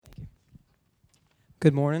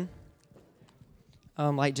Good morning.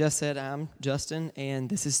 Like Jess said, I'm Justin, and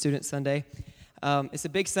this is Student Sunday. It's a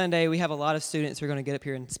big Sunday. We have a lot of students who are going to get up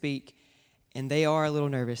here and speak, and they are a little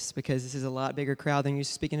nervous because this is a lot bigger crowd than you're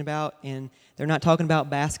speaking about, and they're not talking about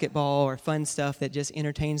basketball or fun stuff that just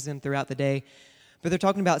entertains them throughout the day, but they're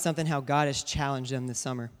talking about something how God has challenged them this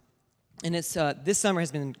summer. And it's this summer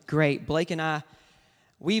has been great. Blake and I,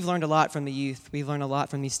 we've learned a lot from the youth. We've learned a lot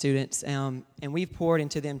from these students, and we've poured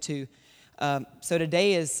into them too. So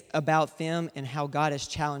today is about them and how God has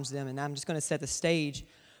challenged them, and I'm just going to set the stage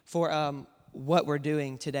for what we're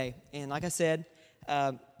doing today. And like I said,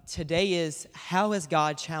 today is how has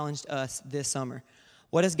God challenged us this summer?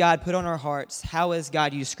 What has God put on our hearts? How has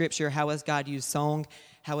God used Scripture? How has God used song?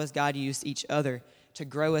 How has God used each other to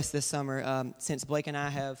grow us this summer since Blake and I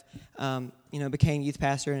have, became youth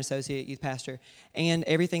pastor and associate youth pastor, and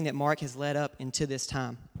everything that Mark has led up into this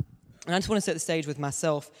time. And I just want to set the stage with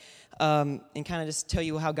myself and kind of just tell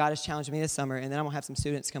you how God has challenged me this summer, and then I'm going to have some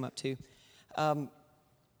students come up too. At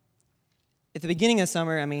the beginning of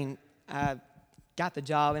summer, I got the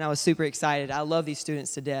job, and I was super excited. I love these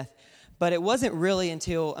students to death. But it wasn't really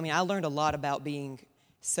until, I learned a lot about being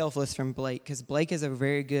selfless from Blake, because Blake is a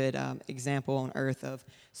very good example on earth of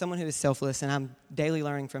someone who is selfless, and I'm daily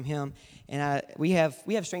learning from him. And we have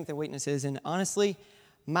strengths and weaknesses, and honestly,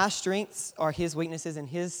 my strengths are his weaknesses, and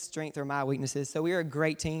his strengths are my weaknesses. So we are a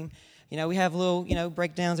great team. We have little,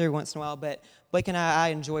 breakdowns every once in a while, but Blake and I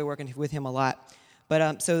enjoy working with him a lot.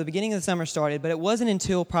 But so the beginning of the summer started, but it wasn't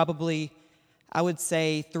until probably, I would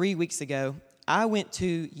say, 3 weeks ago, I went to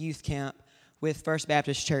youth camp with First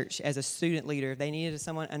Baptist Church as a student leader. They needed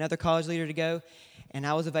another college leader to go, and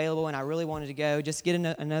I was available, and I really wanted to go, just get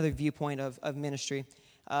another viewpoint of ministry.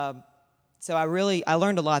 So I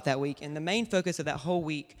learned a lot that week, and the main focus of that whole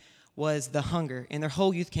week was the hunger, and their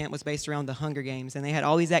whole youth camp was based around the Hunger Games, and they had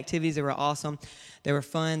all these activities that were awesome. They were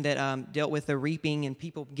fun, that dealt with the reaping and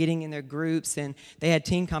people getting in their groups, and they had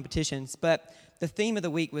team competitions. But the theme of the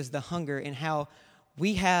week was the hunger and how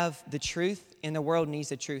we have the truth, and the world needs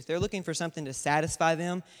the truth. They're looking for something to satisfy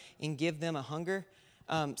them and give them a hunger,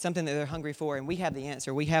 something that they're hungry for, and we have the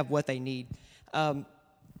answer. We have what they need.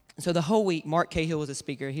 So the whole week, Mark Cahill was a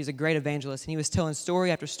speaker. He's a great evangelist, and he was telling story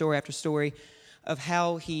after story after story of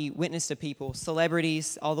how he witnessed to people,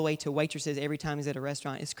 celebrities, all the way to waitresses every time he's at a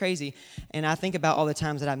restaurant. It's crazy, and I think about all the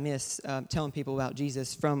times that I miss telling people about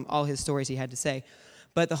Jesus from all his stories he had to say.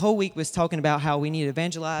 But the whole week was talking about how we need to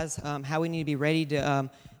evangelize, how we need to be ready to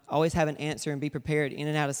always have an answer and be prepared in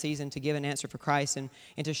and out of season to give an answer for Christ and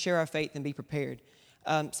to share our faith and be prepared.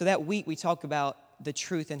 So that week we talked about the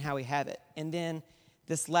truth and how we have it. And then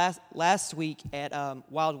this last week at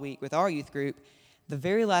Wild Week with our youth group, the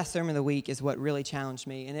very last sermon of the week is what really challenged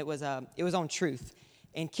me, and it was on truth.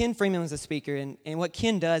 And Ken Freeman was a speaker, and what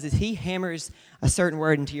Ken does is he hammers a certain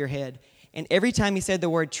word into your head. And every time he said the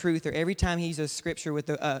word truth, or every time he used a scripture with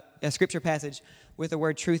a scripture passage with the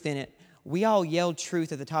word truth in it, we all yelled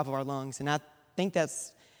truth at the top of our lungs. And I think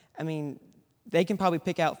they can probably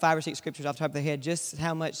pick out 5 or 6 scriptures off the top of their head, just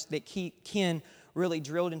how much that Ken really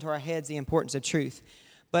drilled into our heads the importance of truth.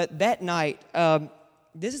 But that night,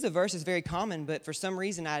 this is a verse that's very common, but for some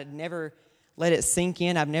reason I had never let it sink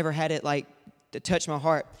in. I've never had it to touch my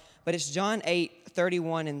heart. But it's John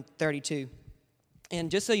 8:31 and 32.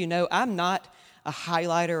 And just so you know, I'm not a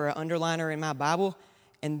highlighter or an underliner in my Bible,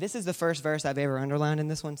 and this is the first verse I've ever underlined in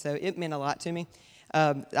this one, so it meant a lot to me.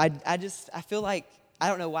 I feel like, I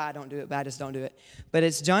don't know why I don't do it, but I just don't do it. But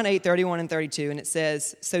it's John 8:31 and 32, and it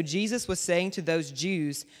says, "So Jesus was saying to those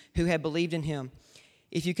Jews who had believed in him,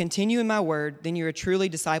 'If you continue in my word, then you are truly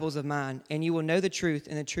disciples of mine, and you will know the truth,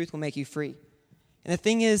 and the truth will make you free.'" And the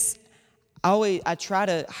thing is, I try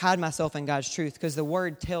to hide myself in God's truth, because the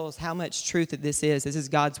word tells how much truth that this is. This is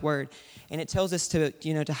God's word, and it tells us to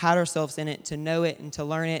hide ourselves in it, to know it, and to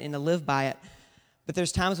learn it, and to live by it. But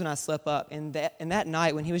there's times when I slip up, and that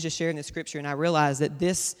night when he was just sharing the scripture, and I realized that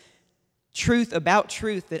this truth about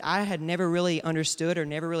truth that I had never really understood or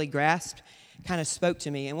never really grasped kind of spoke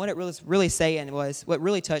to me. And what it was really saying was, what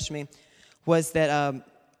really touched me was that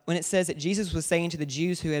when it says that Jesus was saying to the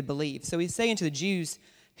Jews who had believed. So he's saying to the Jews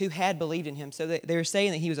who had believed in him. So they were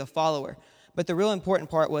saying that he was a follower. But the real important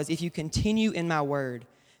part was, if you continue in my word,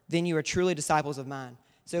 then you are truly disciples of mine.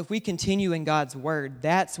 So if we continue in God's word,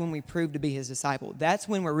 that's when we prove to be his disciple. That's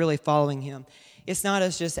when we're really following him. It's not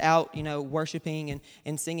us just out, worshiping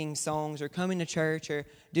and singing songs or coming to church or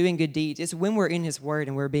doing good deeds. It's when we're in his word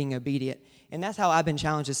and we're being obedient. And that's how I've been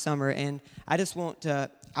challenged this summer. And I want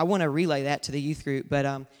to relay that to the youth group.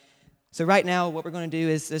 But so right now, what we're going to do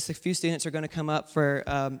is a few students are going to come up for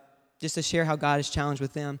just to share how God has challenged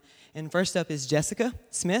with them. And first up is Jessica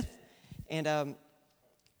Smith. And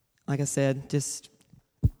like I said, this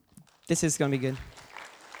is going to be good.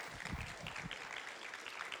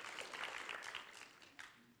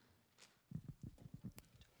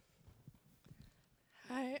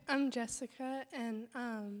 Hi, I'm Jessica, and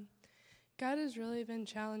God has really been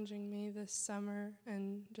challenging me this summer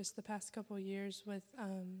and just the past couple years with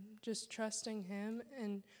just trusting Him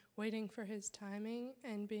and waiting for His timing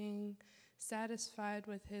and being satisfied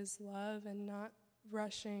with His love and not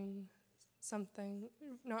rushing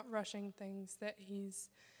things that He's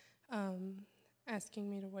asking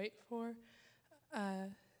me to wait for.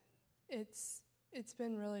 It's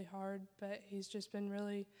been really hard, but He's just been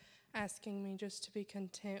really asking me just to be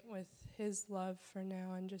content with His love for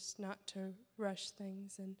now and just not to rush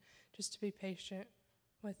things and just to be patient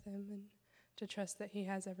with Him and to trust that He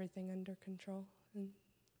has everything under control. And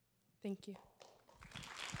thank you.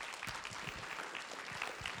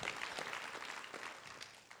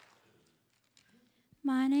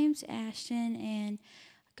 My name's Ashton, and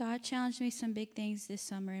God challenged me some big things this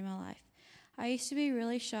summer in my life. I used to be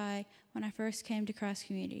really shy when I first came to Christ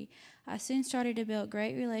Community. I soon started to build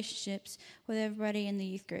great relationships with everybody in the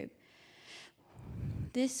youth group.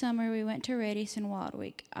 This summer, we went to Radius and Wild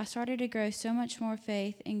Week. I started to grow so much more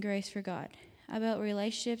faith and grace for God. I built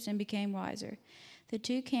relationships and became wiser. The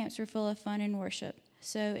 2 camps were full of fun and worship.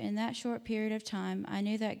 So in that short period of time, I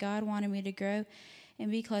knew that God wanted me to grow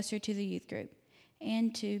and be closer to the youth group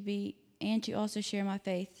and to also share my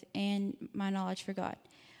faith and my knowledge for God.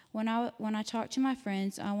 When I talk to my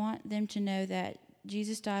friends, I want them to know that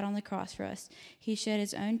Jesus died on the cross for us. He shed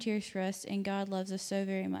His own tears for us, and God loves us so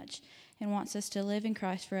very much and wants us to live in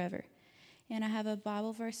Christ forever. And I have a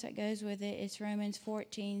Bible verse that goes with it. It's Romans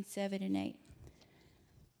 14:7-8.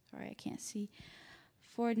 Sorry, I can't see.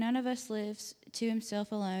 For none of us lives to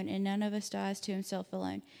himself alone, and none of us dies to himself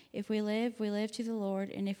alone. If we live to the Lord,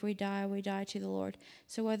 and if we die to the Lord.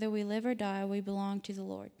 So whether we live or die, we belong to the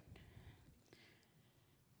Lord.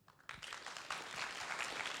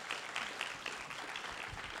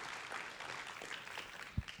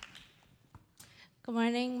 Good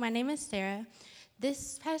morning. My name is Sarah.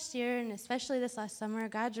 This past year, and especially this last summer,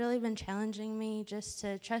 God's really been challenging me just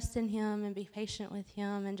to trust in Him and be patient with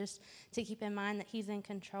Him and just to keep in mind that He's in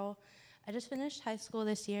control. I just finished high school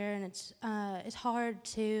this year, and it's hard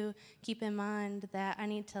to keep in mind that I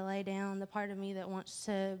need to lay down the part of me that wants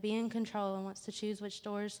to be in control and wants to choose which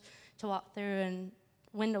doors to walk through and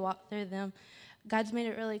when to walk through them. God's made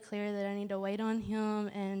it really clear that I need to wait on Him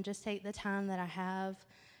and just take the time that I have,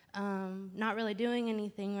 not really doing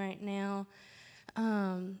anything right now,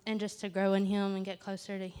 and just to grow in Him and get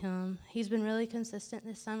closer to Him. He's been really consistent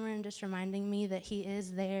this summer and just reminding me that He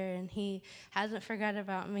is there and He hasn't forgot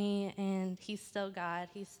about me and He's still God.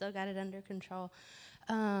 He's still got it under control.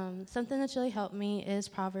 Something that's really helped me is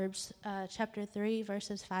Proverbs chapter 3,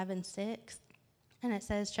 verses 5 and 6. And it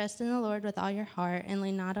says, "Trust in the Lord with all your heart and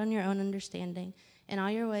lean not on your own understanding. In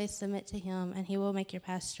all your ways submit to Him, and He will make your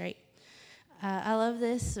path straight." I love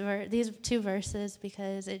these 2 verses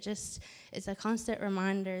because it's a constant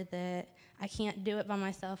reminder that I can't do it by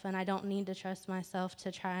myself, and I don't need to trust myself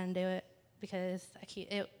to try and do it because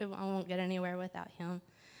I won't get anywhere without Him.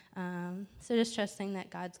 So just trusting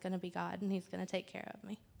that God's going to be God and He's going to take care of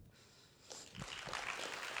me.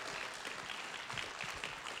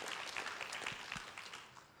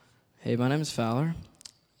 Hey, my name is Fowler.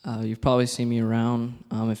 You've probably seen me around.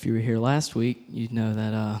 If you were here last week, you'd know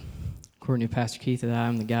that according to Pastor Keith, that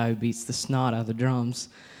I'm the guy who beats the snot out of the drums.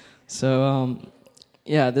 So,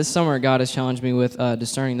 this summer God has challenged me with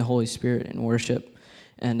discerning the Holy Spirit in worship.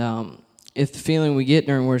 And if the feeling we get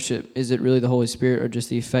during worship, is it really the Holy Spirit or just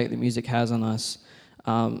the effect that music has on us?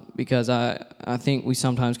 Because I think we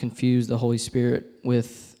sometimes confuse the Holy Spirit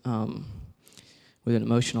with an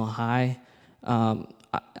emotional high.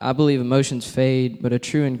 I believe emotions fade, but a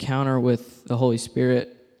true encounter with the Holy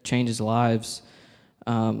Spirit changes lives.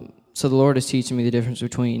 So the Lord is teaching me the difference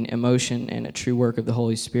between emotion and a true work of the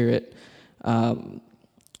Holy Spirit.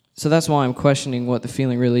 So that's why I'm questioning what the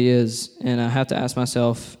feeling really is. And I have to ask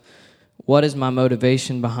myself, what is my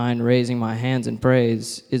motivation behind raising my hands in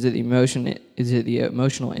praise? Is it the emotion? Is it the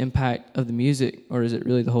emotional impact of the music, or is it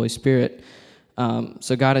really the Holy Spirit?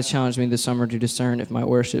 So God has challenged me this summer to discern if my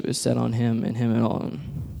worship is set on Him and Him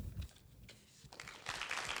alone.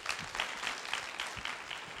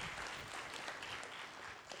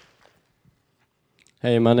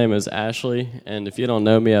 Hey, my name is Ashley, and if you don't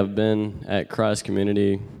know me, I've been at Christ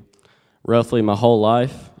Community roughly my whole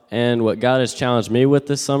life, and what God has challenged me with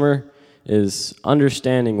this summer is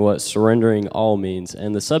understanding what surrendering all means.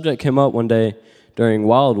 And the subject came up one day during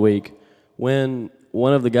Wild Week when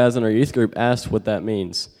one of the guys in our youth group asked what that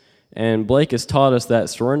means. And Blake has taught us that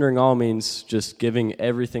surrendering all means just giving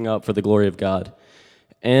everything up for the glory of God.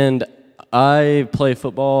 And I play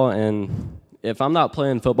football, and if I'm not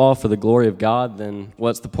playing football for the glory of God, then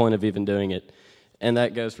what's the point of even doing it? And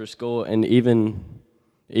that goes for school and even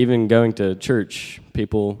going to church.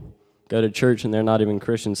 People go to church and they're not even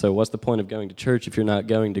Christians, so what's the point of going to church if you're not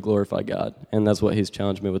going to glorify God? And that's what he's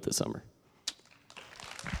challenged me with this summer.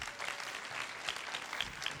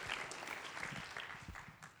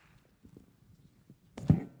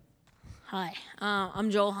 Hi, I'm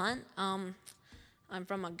Joel Hunt. I'm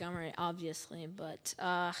from Montgomery, obviously, but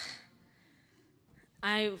I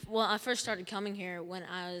first started coming here when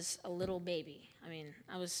I was a little baby. I mean,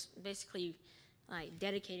 I was basically like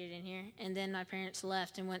dedicated in here, and then my parents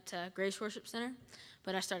left and went to Grace Worship Center.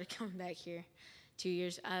 But I started coming back here 2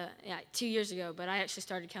 years ago. But I actually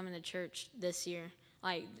started coming to church this year,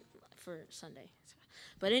 like for Sunday.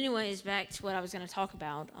 But anyways, back to what I was going to talk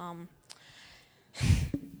about.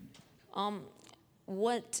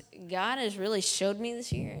 What God has really showed me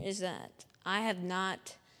this year is that I have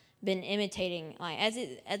not been imitating. Like at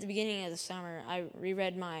the beginning of the summer, I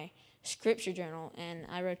reread my scripture journal and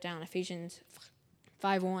I wrote down Ephesians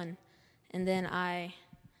 5:1, and then that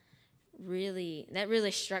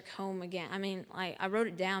really struck home again. I mean, like I wrote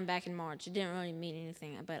it down back in March. It didn't really mean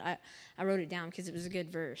anything, but I wrote it down because it was a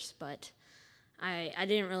good verse. But I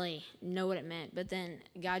didn't really know what it meant. But then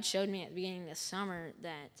God showed me at the beginning of the summer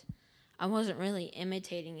that I wasn't really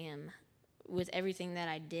imitating him with everything that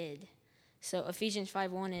I did. So Ephesians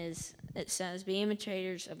 5:1 says, "Be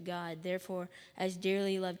imitators of God, therefore, as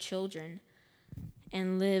dearly loved children,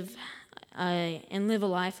 and live a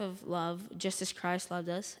life of love, just as Christ loved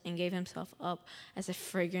us and gave himself up as a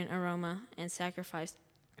fragrant aroma and sacrifice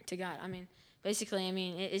to God." I mean, basically,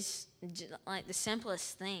 it's like the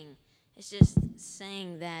simplest thing. It's just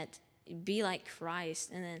saying that be like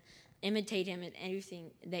Christ and then imitate him in everything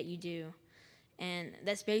that you do. And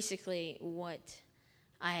that's basically what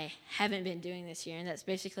I haven't been doing this year, and that's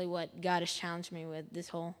basically what God has challenged me with this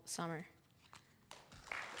whole summer.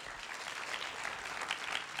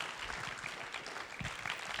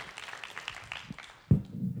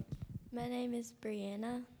 My name is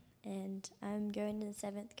Brianna, and I'm going to the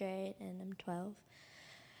 7th grade, and I'm 12.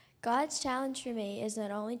 God's challenge for me is not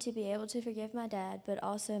only to be able to forgive my dad, but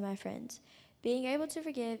also my friends. Being able to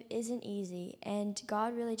forgive isn't easy, and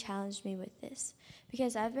God really challenged me with this,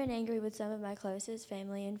 because I've been angry with some of my closest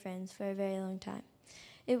family and friends for a very long time.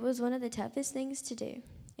 It was one of the toughest things to do.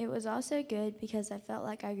 It was also good because I felt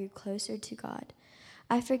like I grew closer to God.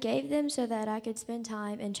 I forgave them so that I could spend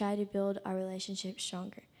time and try to build our relationship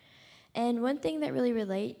stronger. And one thing that really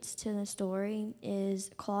relates to the story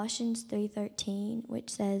is Colossians 3:13,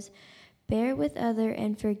 which says, "Bear with other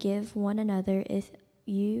and forgive one another if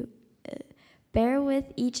you bear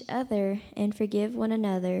with each other and forgive one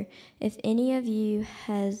another. If any of you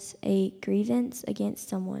has a grievance against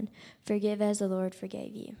someone, forgive as the Lord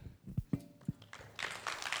forgave you."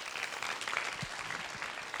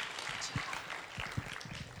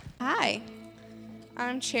 Hi,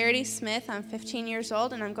 I'm Charity Smith. I'm 15 years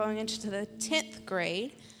old, and I'm going into the 10th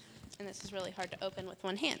grade. And this is really hard to open with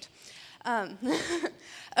one hand.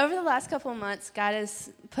 Over the last couple of months, God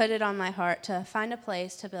has put it on my heart to find a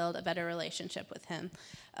place to build a better relationship with him.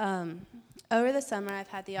 Over the summer, I've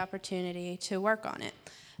had the opportunity to work on it.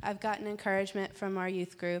 I've gotten encouragement from our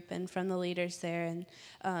youth group and from the leaders there, and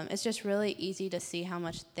it's just really easy to see how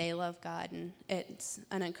much they love God, and it's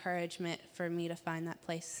an encouragement for me to find that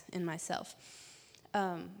place in myself.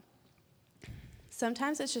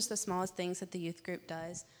 Sometimes it's just the smallest things that the youth group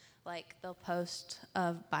does. Like they'll post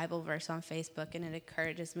a Bible verse on Facebook, and it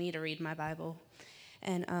encourages me to read my Bible.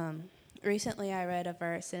 And recently I read a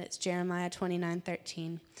verse, and it's Jeremiah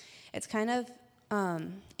 29:13. It's kind of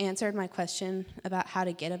answered my question about how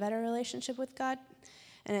to get a better relationship with God.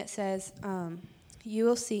 And it says, "You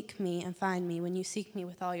will seek me and find me when you seek me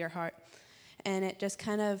with all your heart." And it just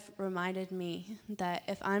kind of reminded me that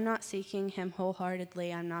if I'm not seeking him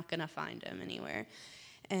wholeheartedly, I'm not going to find him anywhere.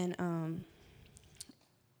 And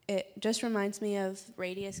it just reminds me of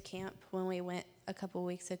Radius Camp when we went a couple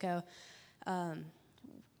weeks ago.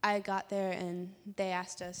 I got there and they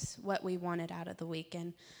asked us what we wanted out of the week,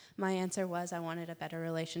 and my answer was I wanted a better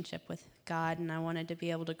relationship with God, and I wanted to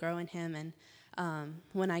be able to grow in him. And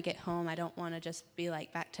when I get home, I don't want to just be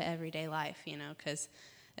like back to everyday life, because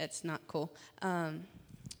it's not cool.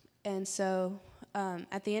 And so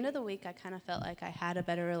at the end of the week, I kind of felt like I had a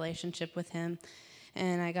better relationship with him,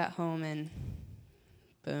 and I got home and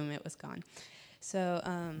boom, it was gone. So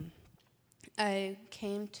I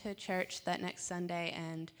came to church that next Sunday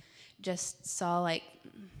and just saw like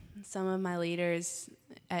some of my leaders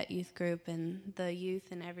at youth group and the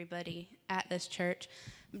youth and everybody at this church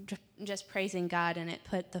just praising God, and it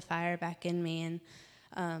put the fire back in me.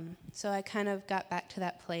 And so I kind of got back to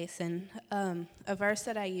that place. And a verse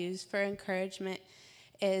that I use for encouragement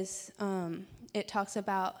is it talks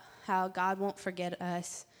about how God won't forget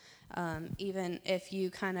us, even if you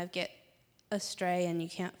kind of get astray and you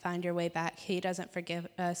can't find your way back. He doesn't forgive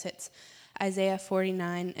us. It's Isaiah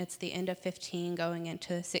 49, it's the end of 15 going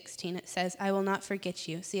into 16. It says, "I will not forget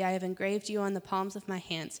you. See, I have engraved you on the palms of my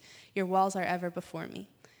hands. Your walls are ever before me."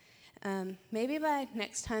 Maybe by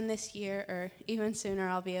next time this year or even sooner,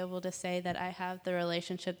 I'll be able to say that I have the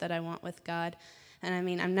relationship that I want with God. And I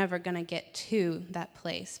mean, I'm never going to get to that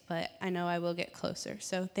place, but I know I will get closer.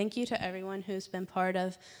 So thank you to everyone who's been part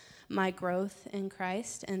of my growth in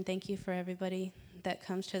Christ, and thank you for everybody that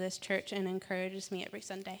comes to this church and encourages me every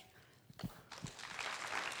Sunday.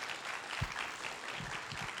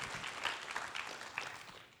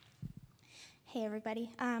 Hey everybody,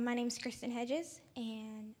 my name is Kristen Hedges,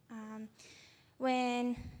 and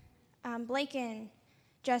when Blake and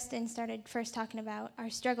Justin started first talking about our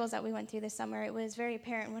struggles that we went through this summer, it was very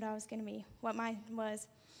apparent what mine was.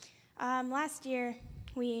 Last year,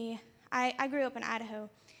 I grew up in Idaho,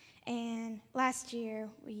 and last year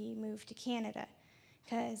we moved to Canada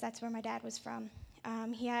because that's where my dad was from.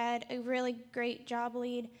 He had a really great job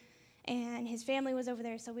lead, and his family was over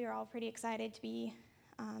there, so we were all pretty excited to be.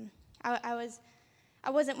 I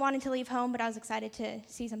wasn't wanting to leave home, but I was excited to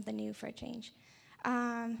see something new for a change.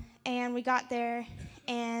 And we got there,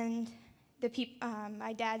 and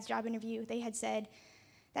my dad's job interview, they had said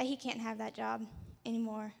that he can't have that job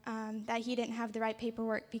anymore, that he didn't have the right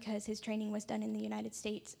paperwork because his training was done in the United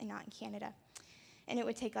States and not in Canada. And it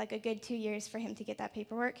would take like a good 2 years for him to get that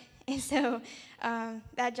paperwork. And so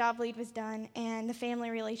that job lead was done, and the family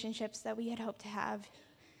relationships that we had hoped to have,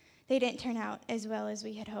 they didn't turn out as well as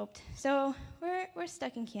we had hoped. So we're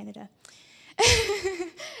stuck in Canada.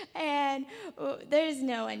 And there's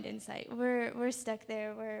no end in sight. We're stuck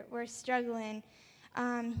there. We're struggling.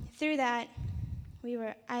 Through that,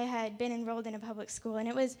 I had been enrolled in a public school, and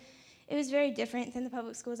it was very different than the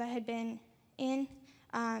public schools I had been in.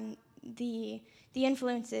 The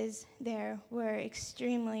influences there were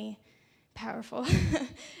extremely powerful,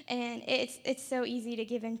 and it's so easy to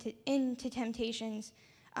give into temptations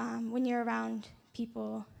when you're around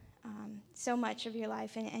people so much of your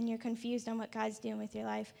life, and you're confused on what God's doing with your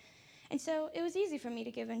life. And so it was easy for me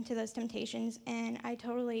to give in to those temptations, and I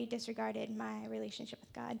totally disregarded my relationship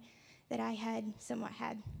with God that I had somewhat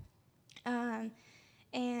had.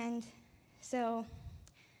 And so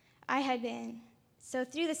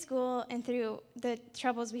through the school and through the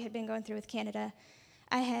troubles we had been going through with Canada,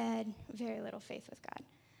 I had very little faith with God.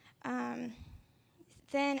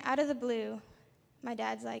 Then out of the blue, my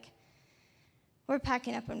dad's like, "We're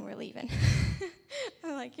packing up and we're leaving."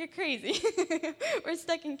 I'm like, "You're crazy. We're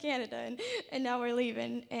stuck in Canada and now we're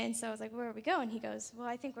leaving." And so I was like, "Where are we going?" He goes, "Well,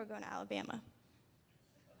 I think we're going to Alabama."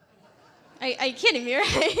 Are you kidding me,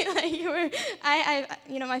 right?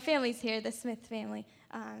 My family's here, the Smith family.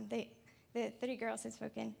 The 3 girls had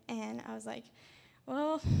spoken, and I was like,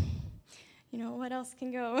 well, what else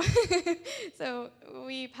can go? So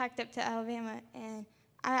we packed up to Alabama, and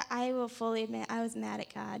I will fully admit I was mad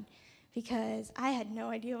at God because I had no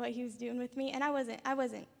idea what he was doing with me, and I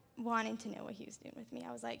wasn't wanting to know what he was doing with me.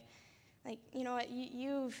 I was like, you know what,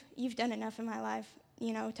 you've done enough in my life,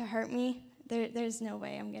 to hurt me. There's no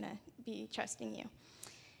way I'm gonna be trusting you.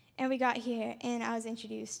 And we got here, and I was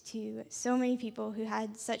introduced to so many people who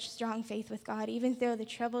had such strong faith with God. Even though the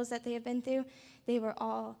troubles that they have been through, they were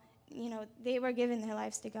all, they were giving their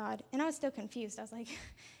lives to God. And I was still confused. I was like,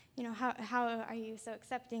 how are you so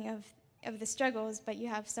accepting of the struggles, but you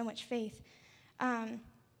have so much faith? And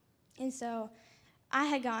so I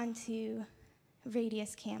had gone to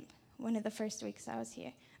Radius Camp one of the first weeks I was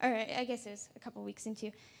here. Or I guess it was a couple weeks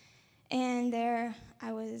into. And there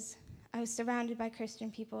I was surrounded by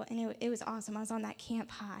Christian people, and it was awesome. I was on that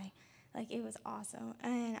camp high. It was awesome.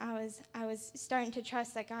 And I was starting to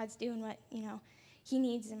trust that God's doing what, he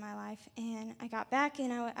needs in my life. And I got back,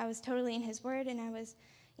 and I was totally in his word, and I was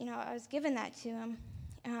giving that to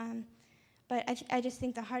him. But I just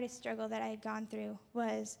think the hardest struggle that I had gone through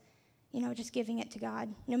was, just giving it to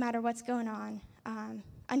God, no matter what's going on,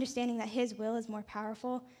 understanding that his will is more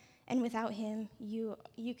powerful. And without him, you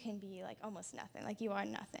can be almost nothing. You are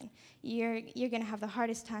nothing. You're going to have the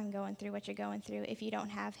hardest time going through what you're going through if you don't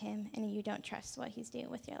have him and you don't trust what he's doing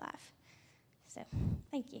with your life. So,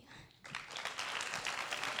 thank you.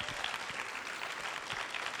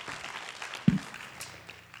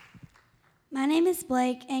 My name is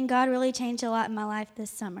Blake, and God really changed a lot in my life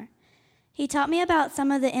this summer. He taught me about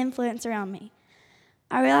some of the influence around me.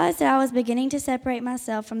 I realized that I was beginning to separate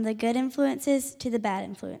myself from the good influences to the bad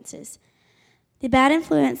influences. The bad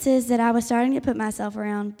influences that I was starting to put myself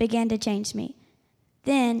around began to change me.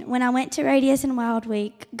 Then, when I went to Radius and Wild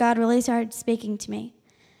Week, God really started speaking to me.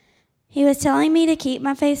 He was telling me to keep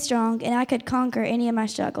my faith strong and I could conquer any of my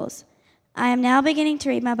struggles. I am now beginning to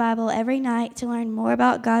read my Bible every night to learn more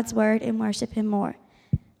about God's Word and worship Him more.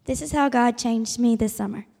 This is how God changed me this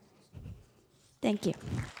summer. Thank you.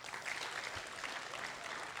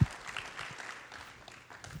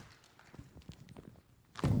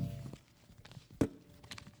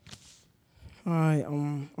 Hi,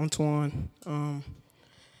 I'm Twan.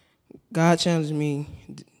 God challenged me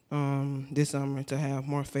this summer to have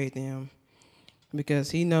more faith in Him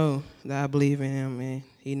because He know that I believe in Him and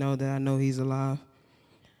He know that I know He's alive.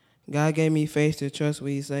 God gave me faith to trust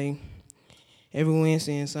what He say. Every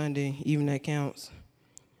Wednesday and Sunday, even that counts.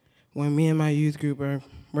 When me and my youth group are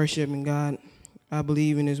worshiping God, I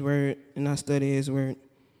believe in His Word and I study His Word.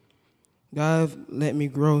 God let me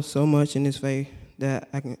grow so much in His faith that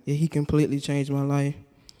He completely changed my life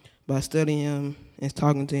by studying Him and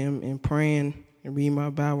talking to Him and praying and reading my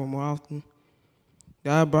Bible more often.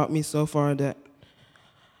 God brought me so far that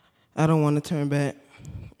I don't want to turn back.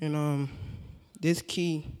 And this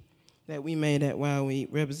key that we made at Wild Week,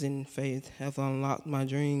 representing faith, have unlocked my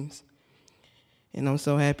dreams. And I'm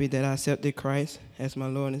so happy that I accepted Christ as my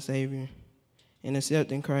Lord and Savior. And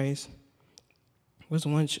accepting Christ was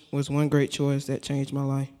one great choice that changed my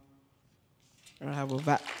life. I have a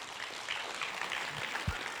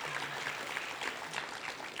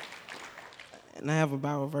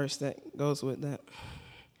Bible verse that goes with that.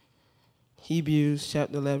 Hebrews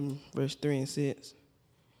chapter 11, verse 3 and 6.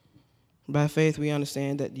 By faith we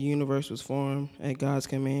understand that the universe was formed at God's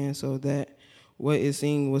command so that what is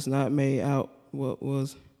seen was not made out what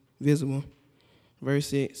was visible. Verse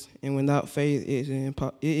 6. And without faith it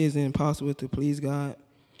is impossible to please God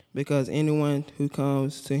because anyone who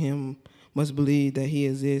comes to Him must believe that He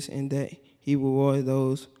exists and that He will reward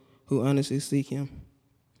those who honestly seek Him.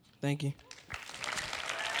 Thank you.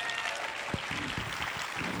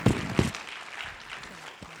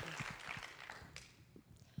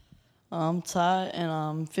 I'm Ty, and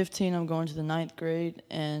I'm 15. I'm going to the 9th grade,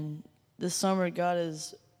 and this summer God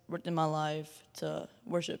has worked in my life to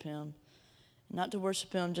worship Him. Not to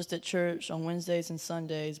worship Him just at church on Wednesdays and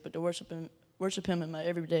Sundays, but to worship Him in my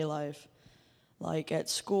everyday life, like at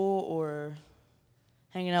school or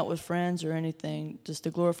hanging out with friends or anything, just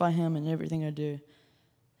to glorify Him in everything I do.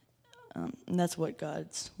 And that's what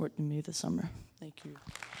God's worked in me this summer. Thank you.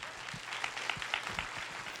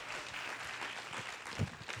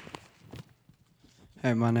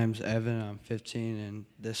 Hey, my name's Evan. I'm 15, and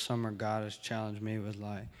this summer God has challenged me with,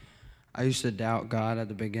 I used to doubt God at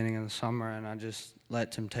the beginning of the summer, and I just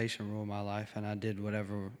let temptation rule my life, and I did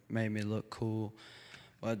whatever made me look cool.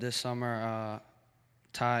 But this summer,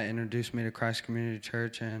 Ty introduced me to Christ Community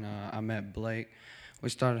Church, and I met Blake. We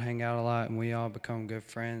started hanging out a lot, and we all become good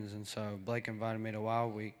friends, and so Blake invited me to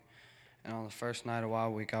Wild Week, and on the first night of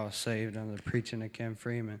Wild Week, I was saved under the preaching of Ken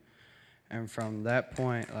Freeman. And from that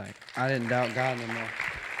point, I didn't doubt God anymore.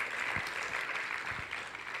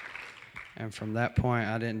 And from that point,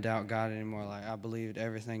 I didn't doubt God anymore. I believed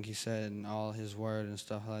everything He said and all His word and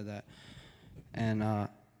stuff like that. And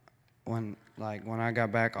when I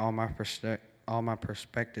got back, all my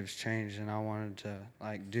perspectives changed, and I wanted to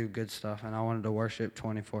do good stuff, and I wanted to worship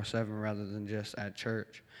 24/7 rather than just at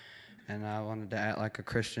church. And I wanted to act like a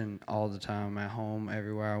Christian all the time, at home,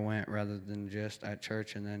 everywhere I went, rather than just at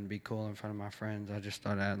church and then be cool in front of my friends. I just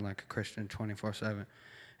started acting like a Christian 24/7,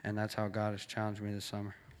 and that's how God has challenged me this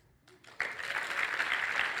summer.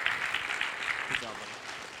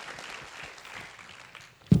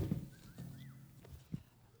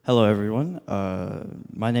 Hello, everyone.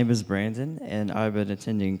 My name is Brandon, and I've been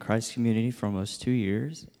attending Christ Community for almost 2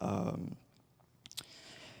 years.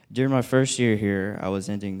 During my first year here, I was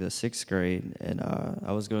ending the 6th grade, and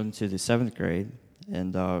I was going to the 7th grade,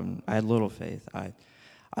 and I had little faith. I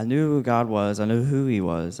knew who God was. I knew who He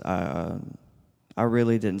was. I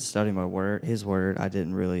really didn't study His word. I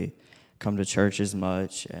didn't really come to church as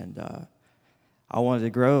much, and I wanted to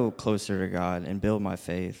grow closer to God and build my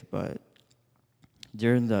faith. But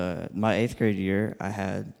during my 8th grade year, I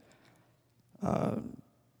had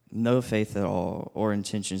no faith at all or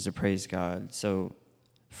intentions to praise God. So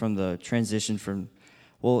from the transition in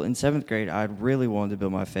 7th grade, I really wanted to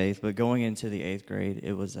build my faith, but going into the 8th grade,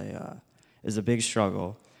 it was a big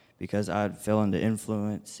struggle because I fell into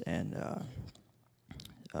influence, and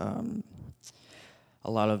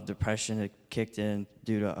a lot of depression had kicked in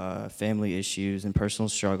due to family issues and personal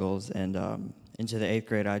struggles. And into the 8th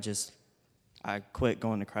grade, I quit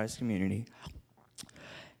going to Christ Community.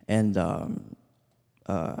 And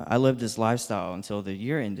I lived this lifestyle until the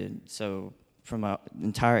year ended. So from my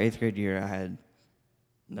entire 8th grade year, I had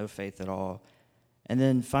no faith at all. And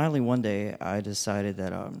then finally one day, I decided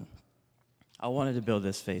that I wanted to build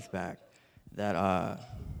this faith back. That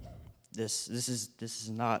this is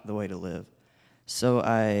not the way to live. So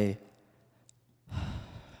I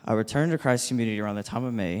returned to Christ Community around the time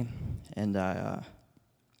of May, and I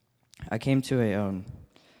came to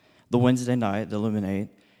the Wednesday night, the Illuminate,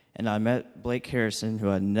 and I met Blake Harrison, who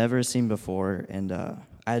I'd never seen before, and I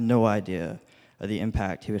had no idea of the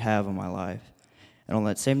impact he would have on my life. And on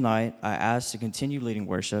that same night, I asked to continue leading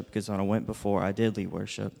worship, because when I went before, I did lead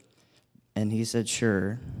worship. And he said,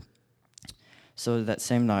 sure. So that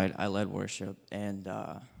same night, I led worship. And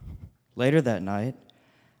later that night,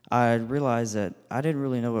 I realized that I didn't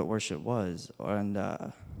really know what worship was, and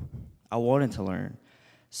I wanted to learn.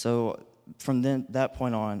 So from that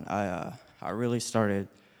point on, I really started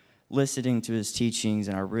listening to his teachings,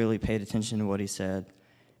 and I really paid attention to what he said.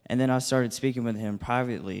 And then I started speaking with him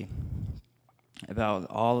privately about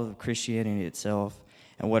all of Christianity itself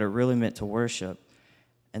and what it really meant to worship.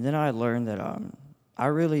 And then I learned that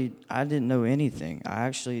I didn't know anything.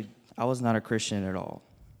 I was not a Christian at all.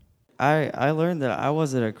 I learned that I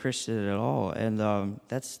wasn't a Christian at all, and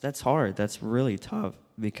that's hard. That's really tough,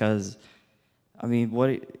 because I mean,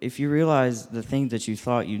 if you realize the things that you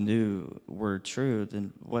thought you knew were true,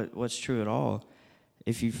 then what's true at all?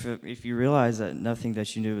 If you realize that nothing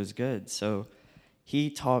that you knew is good. So he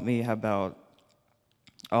taught me about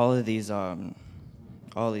all of these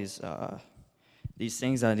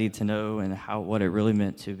things I need to know, and what it really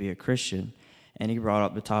meant to be a Christian. And he brought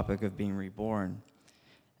up the topic of being reborn.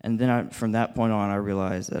 And then from that point on, I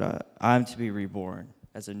realized that I'm to be reborn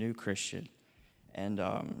as a new Christian. And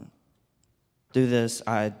through this,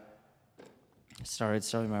 I started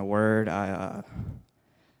studying my word. I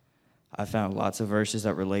found lots of verses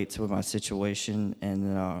that relate to my situation,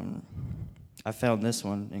 and I found this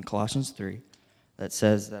one in Colossians 3 that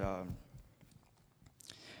says that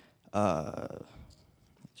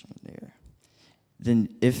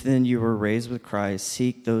if you were raised with Christ,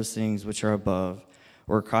 seek those things which are above,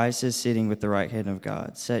 where Christ is sitting with the right hand of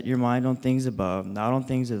God. Set your mind on things above, not on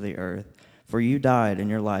things of the earth, for you died, and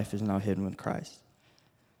your life is now hidden with Christ.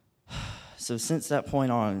 So since that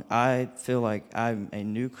point on, I feel like I'm a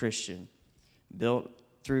new Christian, built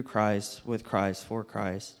through Christ, with Christ, for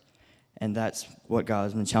Christ, and that's what God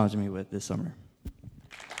has been challenging me with this summer.